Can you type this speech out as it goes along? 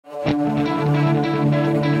Hello,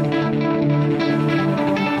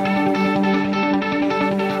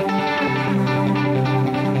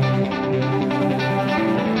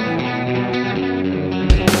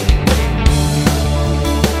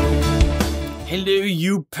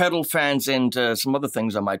 you pedal fans and some other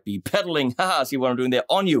things I might be pedaling. Haha, see what I'm doing there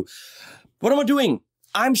on you. What am I doing?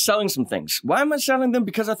 I'm selling some things. Why am I selling them?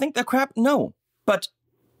 Because I think they're crap? No. But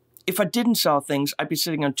if I didn't sell things, I'd be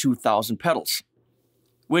sitting on 2,000 pedals,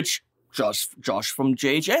 which Josh from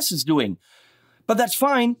JHS is doing. But that's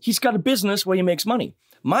fine. He's got a business where he makes money.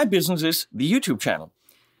 My business is the YouTube channel,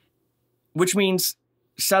 which means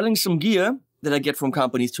selling some gear that I get from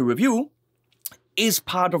companies to review is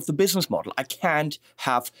part of the business model. I can't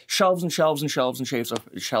have shelves and shelves and shelves and shelves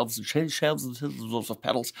of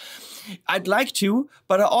pedals. I'd like to,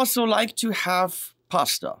 but I also like to have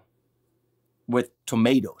pasta with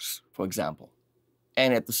tomatoes, for example.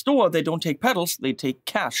 And at the store, they don't take pedals, they take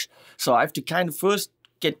cash. So I have to kind of first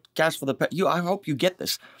get cash for the pedal. I hope you get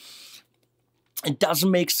this. It doesn't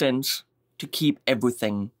make sense to keep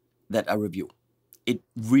everything that I review. It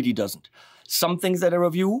really doesn't. Some things that I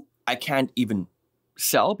review, I can't even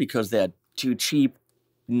sell because they're too cheap,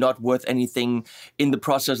 not worth anything. In the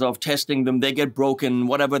process of testing them, they get broken,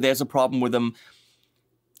 whatever, there's a problem with them.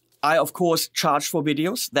 I, of course, charge for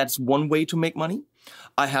videos. That's one way to make money.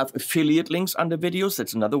 I have affiliate links under videos.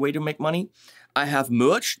 That's another way to make money. I have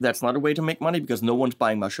merch. That's not a way to make money because no one's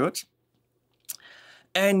buying my shirts.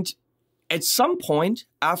 And at some point,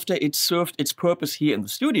 after it served its purpose here in the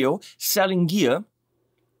studio, selling gear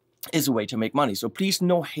is a way to make money. So please,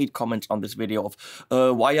 no hate comments on this video of,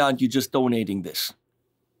 why aren't you just donating this?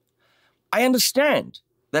 I understand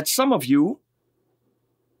that some of you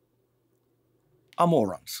are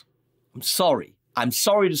morons. I'm sorry. I'm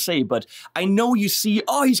sorry to say, but I know you see,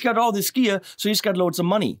 oh, he's got all this gear, so he's got loads of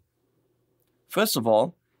money. First of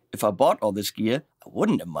all, if I bought all this gear, I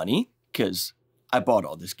wouldn't have money, because I bought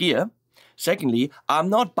all this gear. Secondly, I'm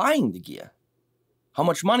not buying the gear. How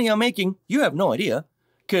much money I'm making, you have no idea.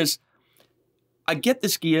 Because I get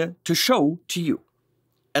this gear to show to you.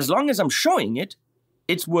 As long as I'm showing it,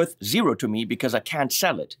 it's worth zero to me because I can't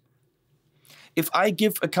sell it. If I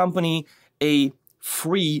give a company a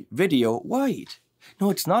free video, wait,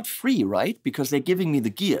 no, it's not free, right? Because they're giving me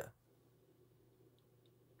the gear.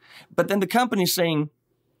 But then the company's saying,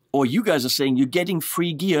 or you guys are saying, you're getting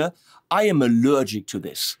free gear. I am allergic to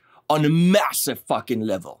this on a massive fucking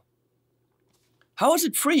level. How is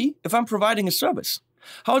it free if I'm providing a service?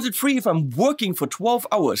 How is it free if I'm working for 12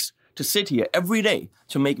 hours to sit here every day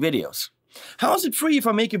to make videos? How is it free if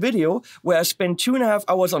I make a video where I spend 2.5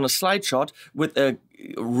 hours on a slide shot with a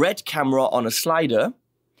red camera on a slider,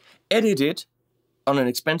 edit it on an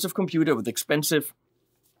expensive computer with expensive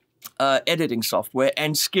editing software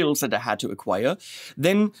and skills that I had to acquire,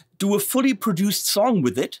 then do a fully produced song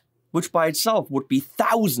with it, which by itself would be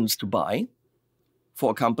thousands to buy,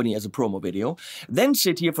 for a company as a promo video, then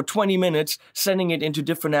sit here for 20 minutes, sending it into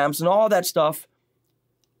different amps and all that stuff,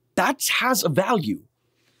 that has a value.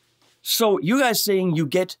 So you guys saying you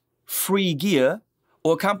get free gear,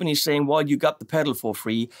 or companies saying, well, you got the pedal for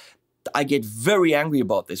free, I get very angry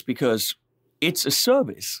about this because it's a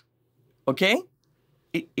service, okay?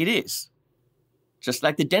 It is. Just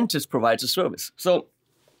like the dentist provides a service. So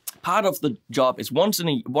part of the job is once in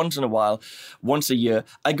a while, once a year,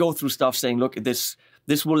 I go through stuff saying, look, this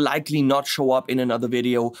will likely not show up in another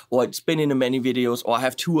video, or it's been in many videos, or I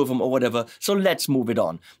have 2 of them, or whatever. So let's move it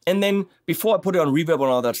on. And then before I put it on Reverb and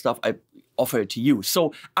all that stuff, I offer it to you.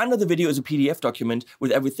 So under the video is a PDF document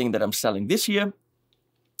with everything that I'm selling this year.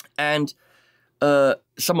 And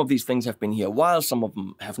some of these things have been here a while, some of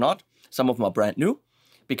them have not. Some of them are brand new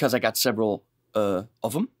because I got several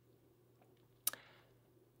of them.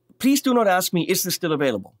 Please do not ask me, is this still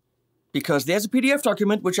available? Because there's a PDF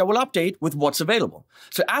document which I will update with what's available.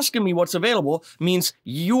 So asking me what's available means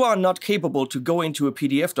you are not capable to go into a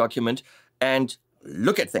PDF document and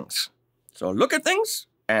look at things. So look at things,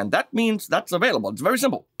 and that means that's available. It's very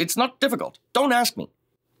simple. It's not difficult. Don't ask me.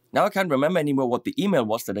 Now I can't remember anymore what the email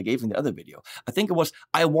was that I gave in the other video. I think it was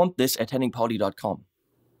iwantthis@henningpauli.com.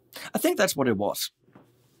 I think that's what it was.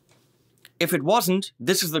 If it wasn't,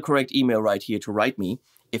 this is the correct email right here to write me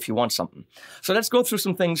if you want something. So let's go through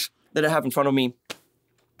some things that I have in front of me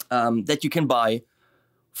that you can buy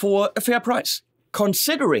for a fair price.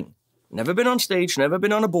 Considering, never been on stage, never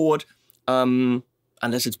been on a board,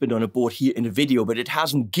 unless it's been on a board here in a video, but it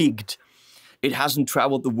hasn't gigged. It hasn't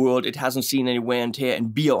traveled the world. It hasn't seen any wear and tear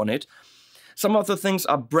and beer on it. Some of the things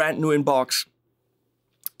are brand new in box.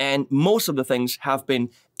 And most of the things have been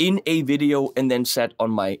in a video and then set on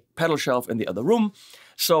my pedal shelf in the other room.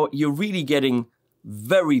 So you're really getting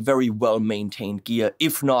very, very well-maintained gear,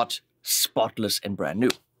 if not spotless and brand new.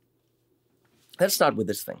 Let's start with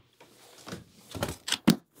this thing.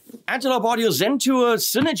 Antelope Audio Zen Tour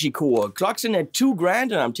Synergy Core clocks in at $2,000,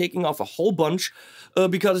 and I'm taking off a whole bunch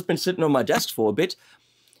because it's been sitting on my desk for a bit.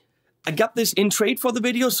 I got this in trade for the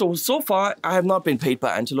video, so far I have not been paid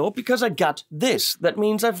by Antelope because I got this. That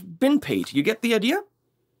means I've been paid. You get the idea?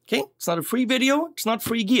 Okay, it's not a free video, it's not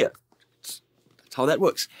free gear. That's how that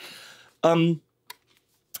works.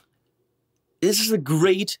 This is a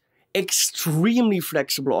great, extremely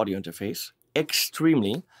flexible audio interface.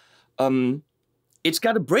 Extremely. It's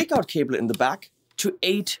got a breakout cable in the back to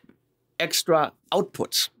 8 extra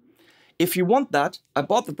outputs. If you want that, I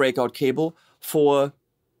bought the breakout cable for,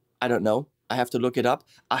 I don't know, I have to look it up.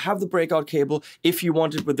 I have the breakout cable. If you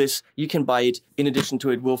want it with this, you can buy it. In addition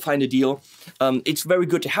to it, we'll find a deal. It's very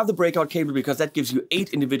good to have the breakout cable because that gives you 8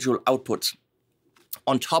 individual outputs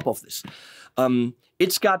on top of this.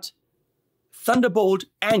 It's got Thunderbolt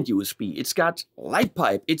and USB. It's got light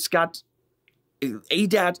pipe. It's got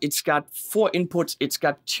ADAT. It's got 4 inputs. It's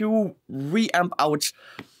got 2 reamp outs.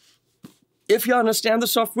 If you understand the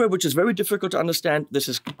software, which is very difficult to understand, this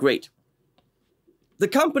is great. The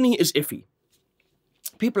company is iffy.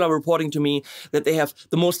 People are reporting to me that they have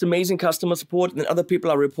the most amazing customer support, and other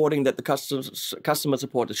people are reporting that the customer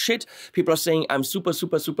support is shit. People are saying, I'm super,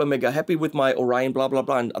 super, super mega happy with my Orion, blah, blah,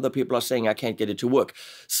 blah, and other people are saying I can't get it to work.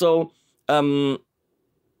 So, I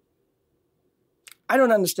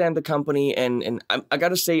don't understand the company, and I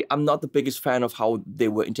gotta say, I'm not the biggest fan of how they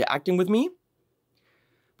were interacting with me.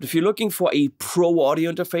 But if you're looking for a pro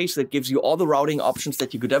audio interface that gives you all the routing options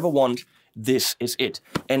that you could ever want, this is it.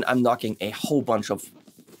 And I'm knocking a whole bunch of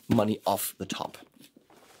money off the top.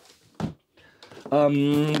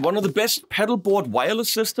 One of the best pedal board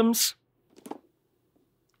wireless systems,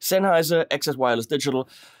 Sennheiser XS Wireless Digital.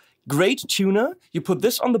 Great tuner. You put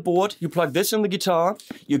this on the board, you plug this in the guitar,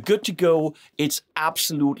 you're good to go. It's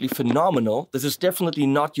absolutely phenomenal. This is definitely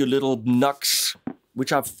not your little Nux,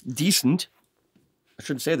 which are decent. I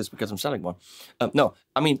shouldn't say this because I'm selling one. No,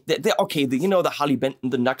 I mean, they're okay. You know, the Harley Benton,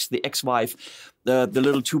 the Nux, the X5, the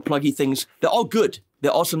little 2 pluggy things, they're all good.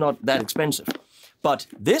 They're also not that expensive. But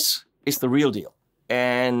this is the real deal.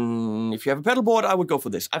 And if you have a pedal board, I would go for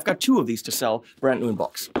this. I've got 2 of these to sell, brand new in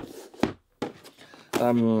box.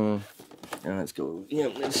 Let's go.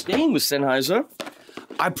 Yeah, staying with Sennheiser,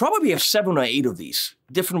 I probably have 7 or 8 of these.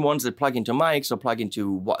 Different ones that plug into mics or plug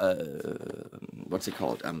into, what's it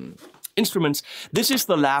called? Instruments. This is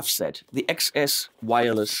the Laugh Set, the XS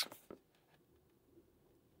Wireless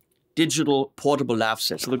Digital Portable Laugh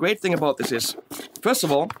Set. So the great thing about this is, first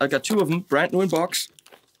of all, I got 2 of them, brand new in box.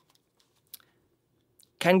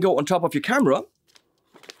 Can go on top of your camera.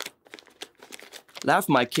 Laugh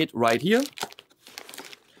mic kit right here.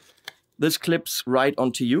 This clips right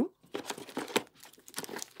onto you.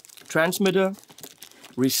 Transmitter,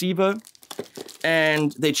 receiver,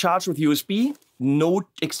 and they charge with USB. No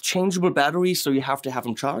exchangeable batteries, so you have to have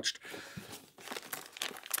them charged.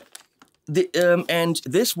 And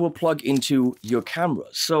this will plug into your camera.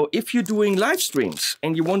 So if you're doing live streams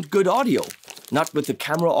and you want good audio, not with the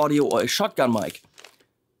camera audio or a shotgun mic,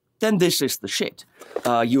 then this is the shit.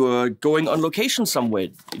 You're going on location somewhere,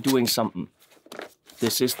 doing something.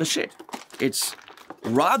 This is the shit. It's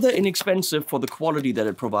rather inexpensive for the quality that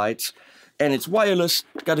it provides, and it's wireless,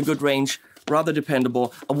 got a good range, rather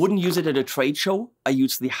dependable. I wouldn't use it at a trade show. I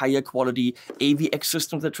use the higher quality AVX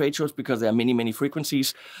systems at trade shows because there are many, many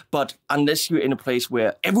frequencies. But unless you're in a place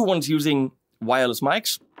where everyone's using wireless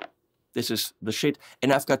mics, this is the shit.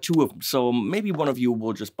 And I've got 2 of them. So maybe one of you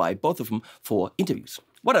will just buy both of them for interviews.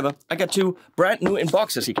 Whatever. I got 2 brand new in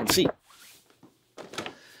box, as you can see.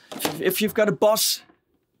 If you've got a Boss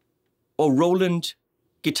or Roland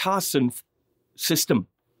guitar synth system,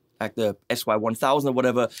 like the SY1000 or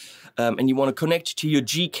whatever, and you want to connect to your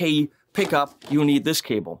GK pickup, you need this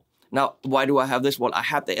cable. Now, why do I have this? Well, I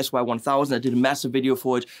had the SY1000, I did a massive video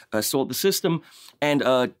for it, sold the system, and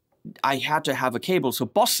I had to have a cable. So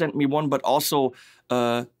Boss sent me one, but also,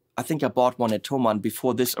 I think I bought one at Thomann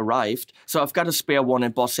before this arrived. So I've got a spare one,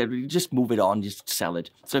 and Boss said, just move it on, just sell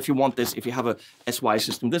it. So if you want this, if you have a SY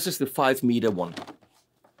system, this is the 5-meter one.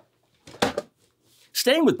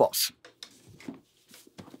 Staying with Boss.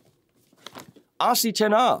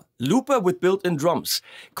 RC10R, looper with built-in drums.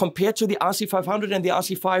 Compared to the RC500 and the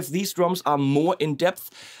RC5, these drums are more in-depth,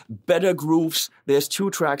 better grooves. There's 2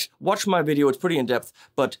 tracks. Watch my video, it's pretty in-depth.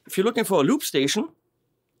 But if you're looking for a loop station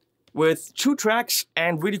with 2 tracks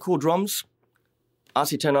and really cool drums,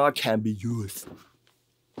 RC10R can be used.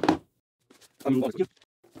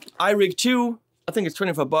 iRig 2, I think it's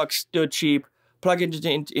 25 bucks, dirt cheap. Plug it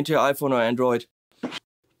into your iPhone or Android.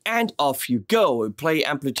 and off you go. Play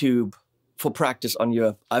Amplitude for practice on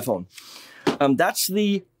your iPhone. That's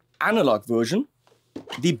the analog version.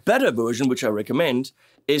 The better version, which I recommend,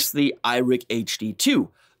 is the iRig HD2,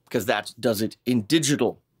 because that does it in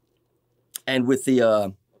digital. And with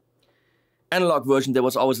the analog version, there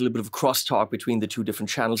was always a little bit of crosstalk between the two different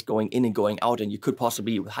channels going in and going out, and you could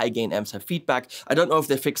possibly, with high gain amps, have feedback. I don't know if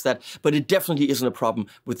they fixed that, but it definitely isn't a problem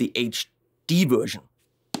with the HD version.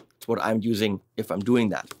 That's what I'm using if I'm doing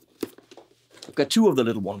that. I've got two of the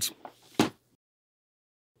little ones.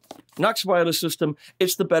 Nux wireless system,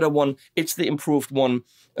 it's the better one, it's the improved one.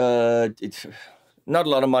 It's not a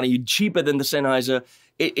lot of money, cheaper than the Sennheiser.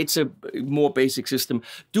 It's a more basic system.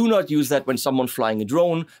 Do not use that when someone's flying a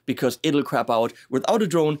drone, because it'll crap out. Without a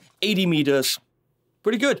drone, 80 meters,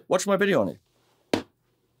 pretty good. Watch my video on it.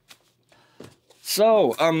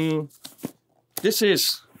 So, this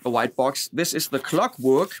is a white box. This is the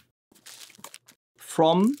Clockwork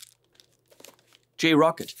from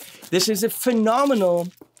Rockett. This is a phenomenal,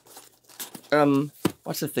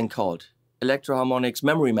 what's the thing called? Electro-harmonics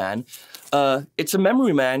memory man. It's a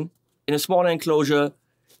memory man in a smaller enclosure,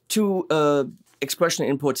 two expression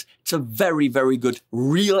inputs. It's a very, very good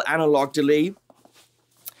real analog delay.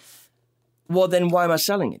 Well, then why am I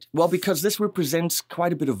selling it? Well, because this represents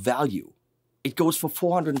quite a bit of value. It goes for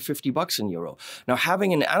 450 bucks in Euro. Now,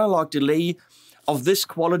 having an analog delay of this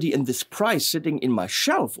quality and this price sitting in my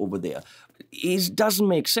shelf over there doesn't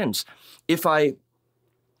make sense. If I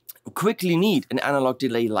quickly need an analog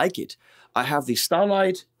delay like it, I have the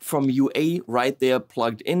Starlight from UA right there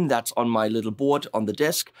plugged in. That's on my little board on the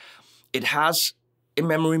desk. It has a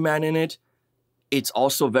memory man in it. It's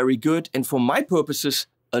also very good, and for my purposes,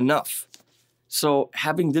 enough. So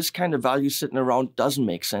having this kind of value sitting around doesn't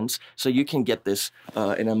make sense. So you can get this,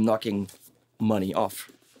 and I'm knocking money off.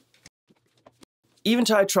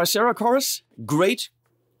 Eventide Tricera chorus, great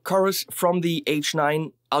chorus from the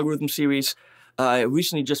H9 algorithm series. I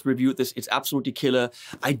recently just reviewed this. It's absolutely killer.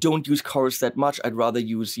 I don't use chorus that much. I'd rather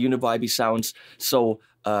use univibey sounds. So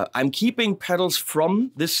I'm keeping pedals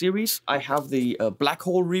from this series. I have the black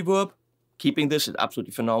hole reverb. Keeping this is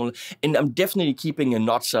absolutely phenomenal. And I'm definitely keeping and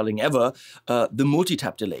not selling ever the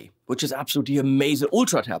multi-tap delay, which is absolutely amazing.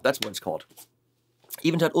 Ultra tap, that's what it's called.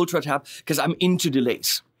 Eventide Ultra Tap, because I'm into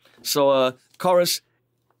delays. So chorus,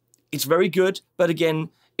 it's very good, but again,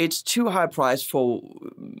 it's too high price for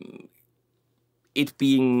it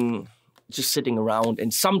being just sitting around,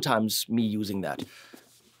 and sometimes me using that.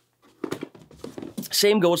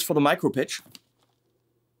 Same goes for the micro pitch.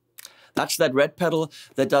 That's that red pedal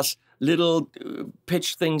that does little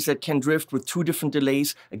pitch things that can drift with two different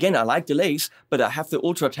delays. Again, I like delays, but I have the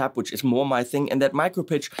Ultra Tap, which is more my thing. And that micro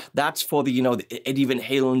pitch, that's for the, you know, the Eddie Van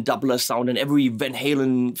Halen Doppler sound, and every Van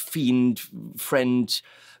Halen fiend, friend,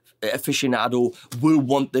 aficionado will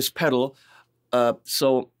want this pedal.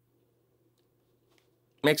 So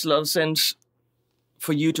makes a lot of sense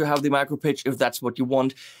for you to have the micro pitch if that's what you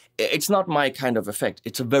want. It's not my kind of effect.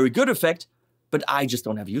 It's a very good effect, but I just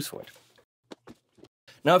don't have use for it.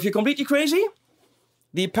 Now, if you're completely crazy,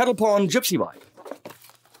 the Pedal Pawn Gypsy vibe.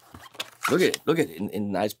 Look at it in a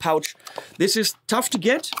nice pouch. This is tough to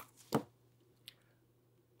get.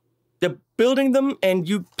 They're building them, and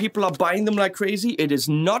you people are buying them like crazy. It is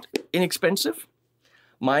not inexpensive.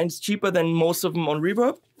 Mine's cheaper than most of them on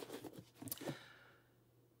Reverb.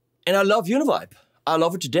 And I love Univibe. I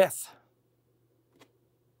love it to death.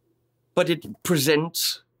 But it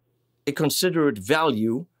presents a considerate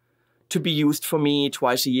value to be used for me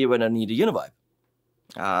twice a year when I need a Univibe.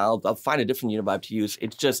 I'll find a different Univibe to use.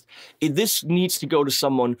 It's just, this needs to go to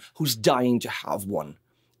someone who's dying to have one,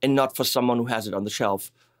 and not for someone who has it on the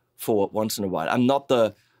shelf for once in a while. I'm not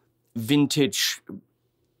the vintage,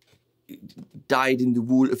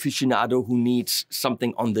 dyed-in-the-wool aficionado who needs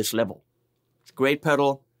something on this level. It's a great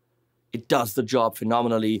pedal. It does the job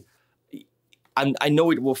phenomenally. I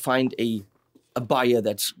know it will find a buyer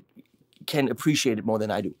that can appreciate it more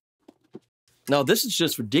than I do. Now, this is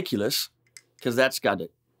just ridiculous, because that's got a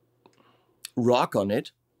RAWK on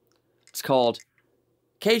it. It's called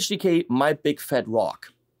KHDK My Big Fat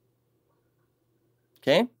RAWK.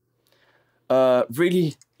 Okay?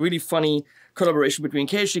 Really, really funny collaboration between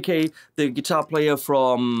KHDK, the guitar player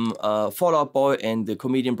from Fall Out Boy, and the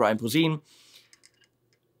comedian Brian Posehn.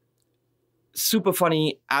 Super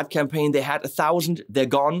funny ad campaign. They had 1,000. They're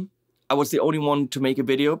gone. I was the only one to make a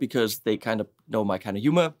video because they kind of know my kind of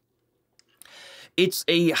humor. It's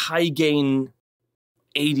a high gain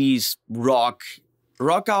 80s rock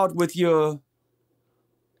out with your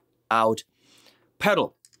out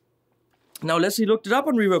pedal. Now Leslie looked it up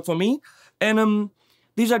on Reverb for me, and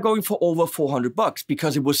these are going for over $400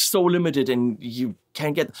 because it was so limited and you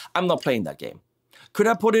can't get. I'm not playing that game. Could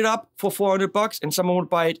I put it up for $400 and someone would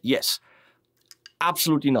buy it? Yes.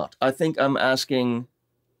 Absolutely not. I think I'm asking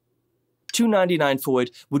 $299 for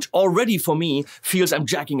it, which already for me feels I'm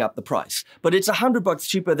jacking up the price. But it's $100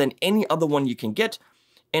 cheaper than any other one you can get.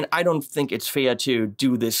 And I don't think it's fair to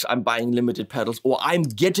do this. I'm buying limited pedals, or I'm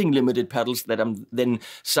getting limited pedals that I'm then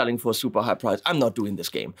selling for a super high price. I'm not doing this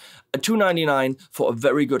game. A $299 for a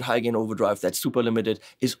very good high gain overdrive that's super limited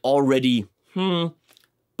is already,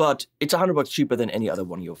 but it's $100 cheaper than any other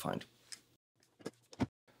one you'll find.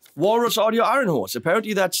 Walrus Audio Iron Horse.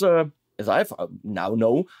 Apparently that's, as I now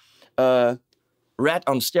know, rat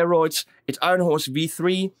on steroids. It's Iron Horse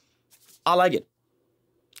V3. I like it.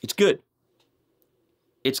 It's good.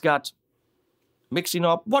 It's got mixing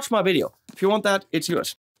knob. Watch my video. If you want that, it's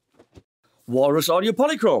yours. Walrus Audio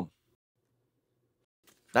Polychrome.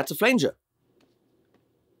 That's a flanger.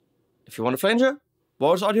 If you want a flanger,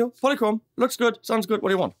 Walrus Audio Polychrome. Looks good, sounds good. What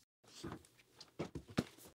do you want?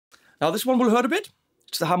 Now this one will hurt a bit.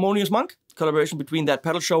 It's the Harmonious Monk. Collaboration between That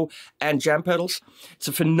Pedal Show and Jam Pedals. It's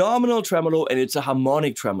a phenomenal tremolo and it's a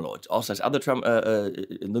harmonic tremolo. It also has other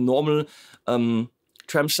the normal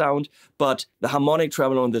trem sound, but the harmonic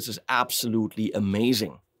tremolo on this is absolutely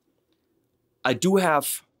amazing. I do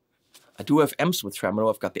have amps with tremolo.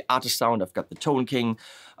 I've got the Artist Sound, I've got the Tone King.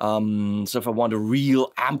 So if I want a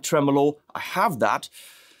real amp tremolo, I have that.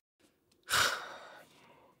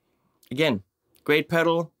 Again, great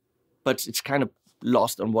pedal, but it's kind of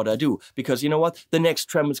lost on what I do. Because you know what? The next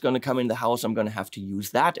trem is going to come in the house. I'm going to have to use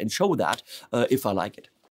that and show that if I like it.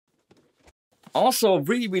 Also,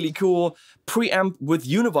 really, really cool preamp with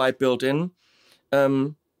Univibe built in.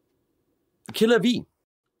 Killer V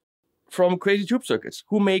from Crazy Tube Circuits,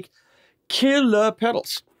 who make killer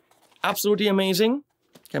pedals. Absolutely amazing.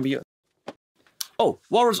 Can be. Oh,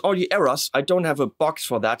 Walrus Audio Eras. I don't have a box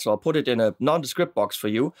for that, so I'll put it in a nondescript box for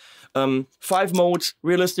you. 5 modes,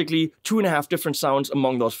 realistically, 2.5 different sounds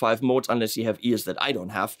among those 5 modes, unless you have ears that I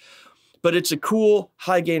don't have. But it's a cool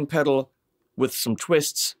high gain pedal with some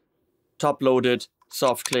twists. Top loaded,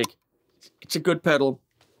 soft click. It's a good pedal.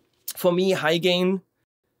 For me, high gain.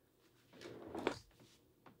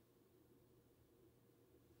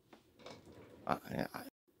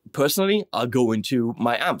 Personally, I'll go into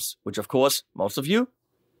my amps, which of course, most of you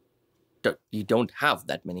don't have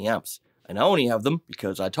that many amps. And I only have them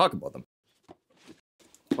because I talk about them.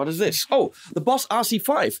 What is this? Oh, the Boss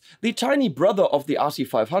RC5, the tiny brother of the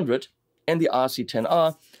RC500 and the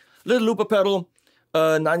RC10R. Little looper pedal.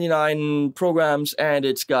 99 programs, and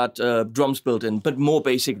it's got drums built in, but more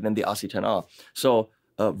basic than the RC10R. So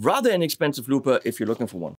rather inexpensive looper if you're looking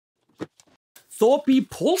for one. Thorpy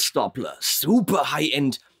Pulse Doppler, super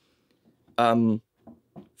high-end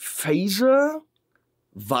phaser,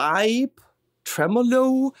 vibe,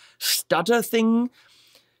 tremolo, stutter thing.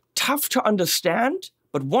 Tough to understand,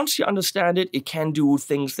 but once you understand it, it can do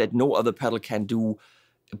things that no other pedal can do.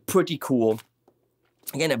 Pretty cool.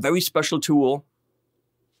 Again, a very special tool.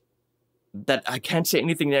 That I can't say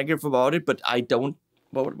anything negative about it, but I don't.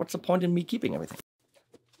 Well, what's the point in me keeping everything?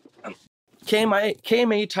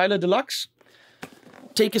 KMA Tyler Deluxe.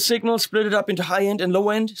 Take a signal, split it up into high end and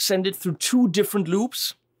low end, send it through 2 different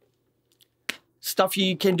loops. Stuff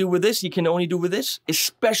you can do with this, you can only do with this.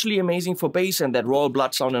 Especially amazing for bass and that royal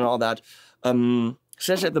blood sound and all that.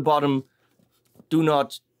 Says at the bottom, do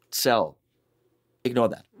not sell. Ignore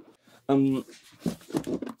that. And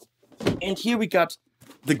here we got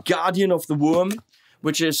the Guardian of the Worm,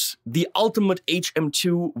 which is the ultimate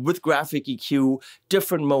HM2 with graphic EQ,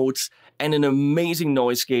 different modes, and an amazing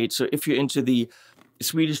noise gate. So if you're into the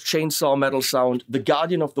Swedish chainsaw metal sound, the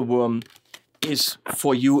Guardian of the Worm is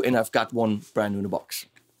for you, and I've got one brand new in the box.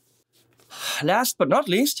 Last but not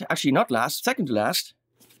least, actually not last, second to last,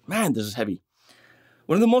 man, this is heavy.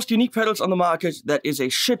 One of the most unique pedals on the market that is a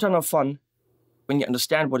shit ton of fun when you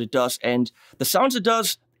understand what it does, and the sounds it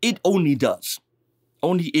does, it only does.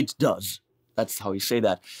 Only it does. That's how you say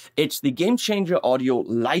that. It's the Gamechanger Audio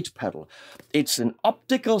Light Pedal. It's an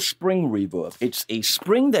optical spring reverb. It's a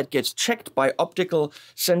spring that gets checked by optical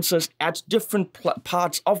sensors at different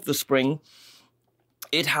parts of the spring.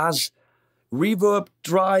 It has reverb,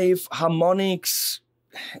 drive, harmonics.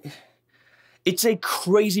 It's a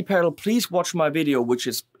crazy pedal. Please watch my video, which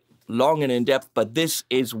is long and in-depth, but this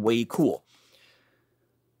is way cool.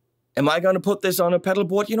 Am I going to put this on a pedal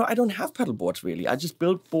board? You know, I don't have pedal boards, really. I just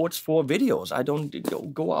build boards for videos. I don't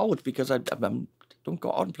go out because I don't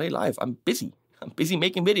go out and play live. I'm busy. I'm busy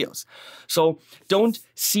making videos. So don't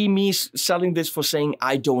see me selling this for saying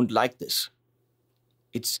I don't like this.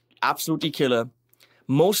 It's absolutely killer.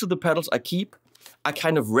 Most of the pedals I keep. I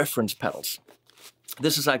kind of reference pedals.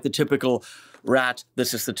 This is like the typical Rat,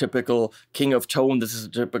 this is the typical King of Tone, this is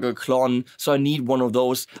the typical Klon. So I need one of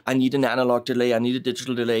those. I need an analog delay, I need a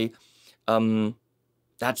digital delay.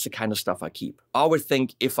 That's the kind of stuff I keep. I would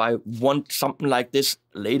think if I want something like this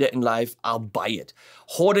later in life, I'll buy it.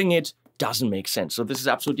 Hoarding it doesn't make sense. So this is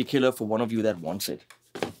absolutely killer for one of you that wants it.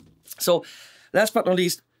 So last but not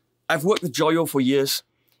least, I've worked with Joyo for years,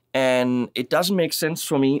 and it doesn't make sense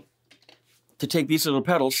for me to take these little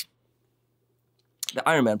pedals, the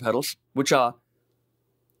Ironman pedals, which are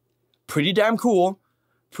pretty damn cool,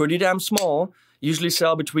 pretty damn small, usually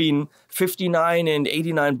sell between 59 and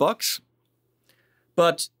 89 bucks.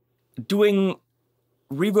 But doing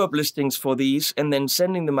reverb listings for these and then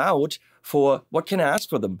sending them out for, what can I ask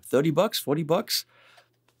for them? 30 bucks, 40 bucks?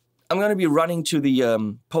 I'm going to be running to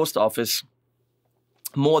the post office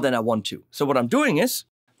more than I want to. So what I'm doing is,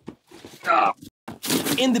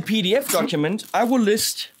 in the PDF document, I will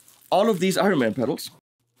list all of these Ironman pedals.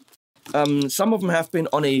 Some of them have been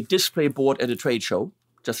on a display board at a trade show,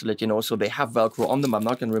 just to let you know, so they have Velcro on them. I'm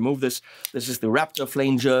not going to remove this. This is the Raptor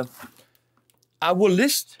flanger. I will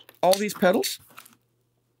list all these pedals.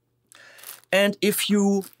 And if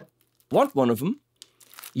you want one of them,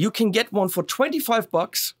 you can get one for 25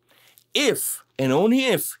 bucks if, and only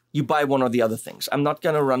if, you buy one of the other things. I'm not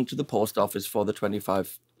going to run to the post office for the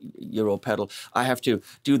 25 euro pedal. I have to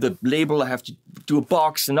do the label, I have to do a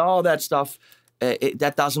box and all that stuff.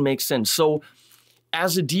 That doesn't make sense. So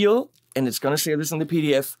as a deal, and it's going to say this in the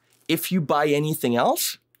PDF, if you buy anything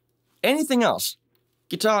else,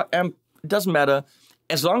 guitar, amp, it doesn't matter.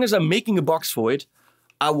 As long as I'm making a box for it,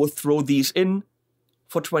 I will throw these in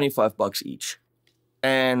for 25 bucks each.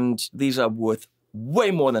 And these are worth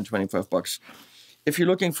way more than 25 bucks. If you're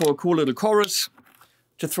looking for a cool little chorus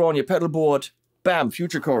to throw on your pedal board, bam,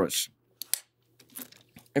 future chorus.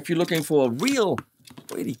 If you're looking for a real,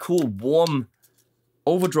 really cool, warm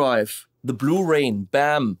overdrive, the Blue Rain,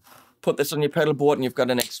 bam, put this on your pedal board and you've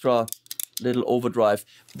got an extra little overdrive.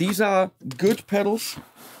 These are good pedals.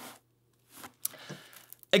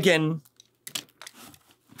 Again,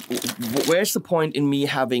 where's the point in me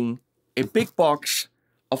having a big box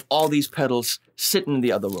of all these pedals sitting in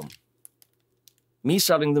the other room? Me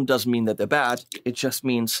selling them doesn't mean that they're bad. It just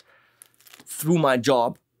means through my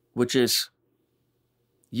job, which is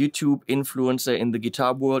YouTube influencer in the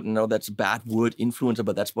guitar world. No, that's a bad word, influencer,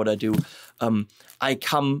 but that's what I do. I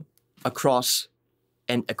come across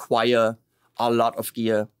and acquire a lot of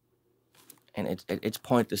gear, and it's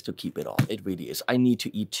pointless to keep it all. It really is. I need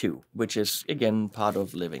to eat too, which is, again, part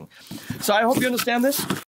of living. So I hope you understand this.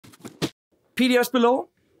 PDFs below.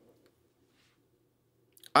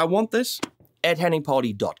 I want this at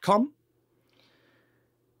henningparty.com.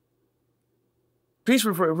 Please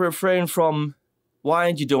refrain from, why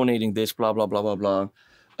aren't you donating this, blah, blah, blah, blah, blah.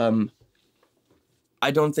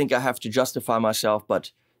 I don't think I have to justify myself,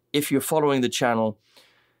 but if you're following the channel,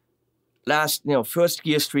 first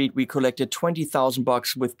Gear Street, we collected 20,000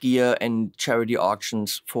 bucks with gear and charity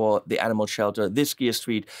auctions for the animal shelter. This Gear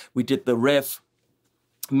Street, we did the Rev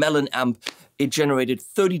Melon amp. It generated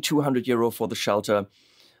 3,200 euro for the shelter.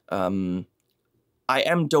 I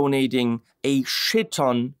am donating a shit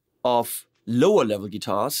ton of lower level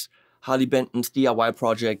guitars, Harley Benton's DIY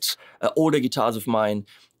projects, older guitars of mine,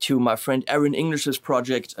 to my friend Aaron English's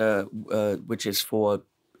project, which is for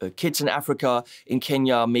kids in Africa, in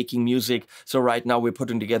Kenya, making music. So right now we're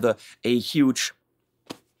putting together a huge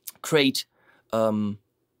crate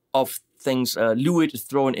of things. Lewitt is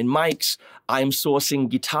throwing in mics. I'm sourcing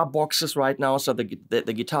guitar boxes right now so the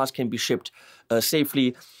guitars can be shipped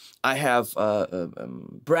safely. I have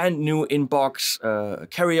brand new in-box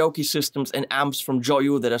karaoke systems and amps from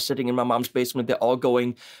Joyo that are sitting in my mom's basement. They're all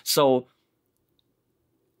going. So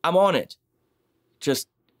I'm on it. Just,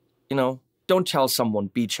 don't tell someone,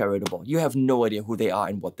 be charitable. You have no idea who they are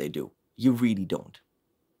and what they do. You really don't.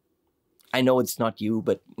 I know it's not you,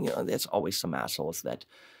 but there's always some assholes that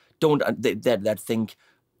that think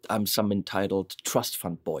I'm some entitled trust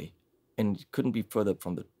fund boy, and it couldn't be further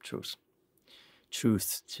from the truth.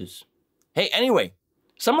 Hey, anyway,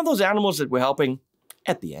 some of those animals that we're helping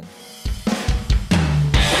at the end.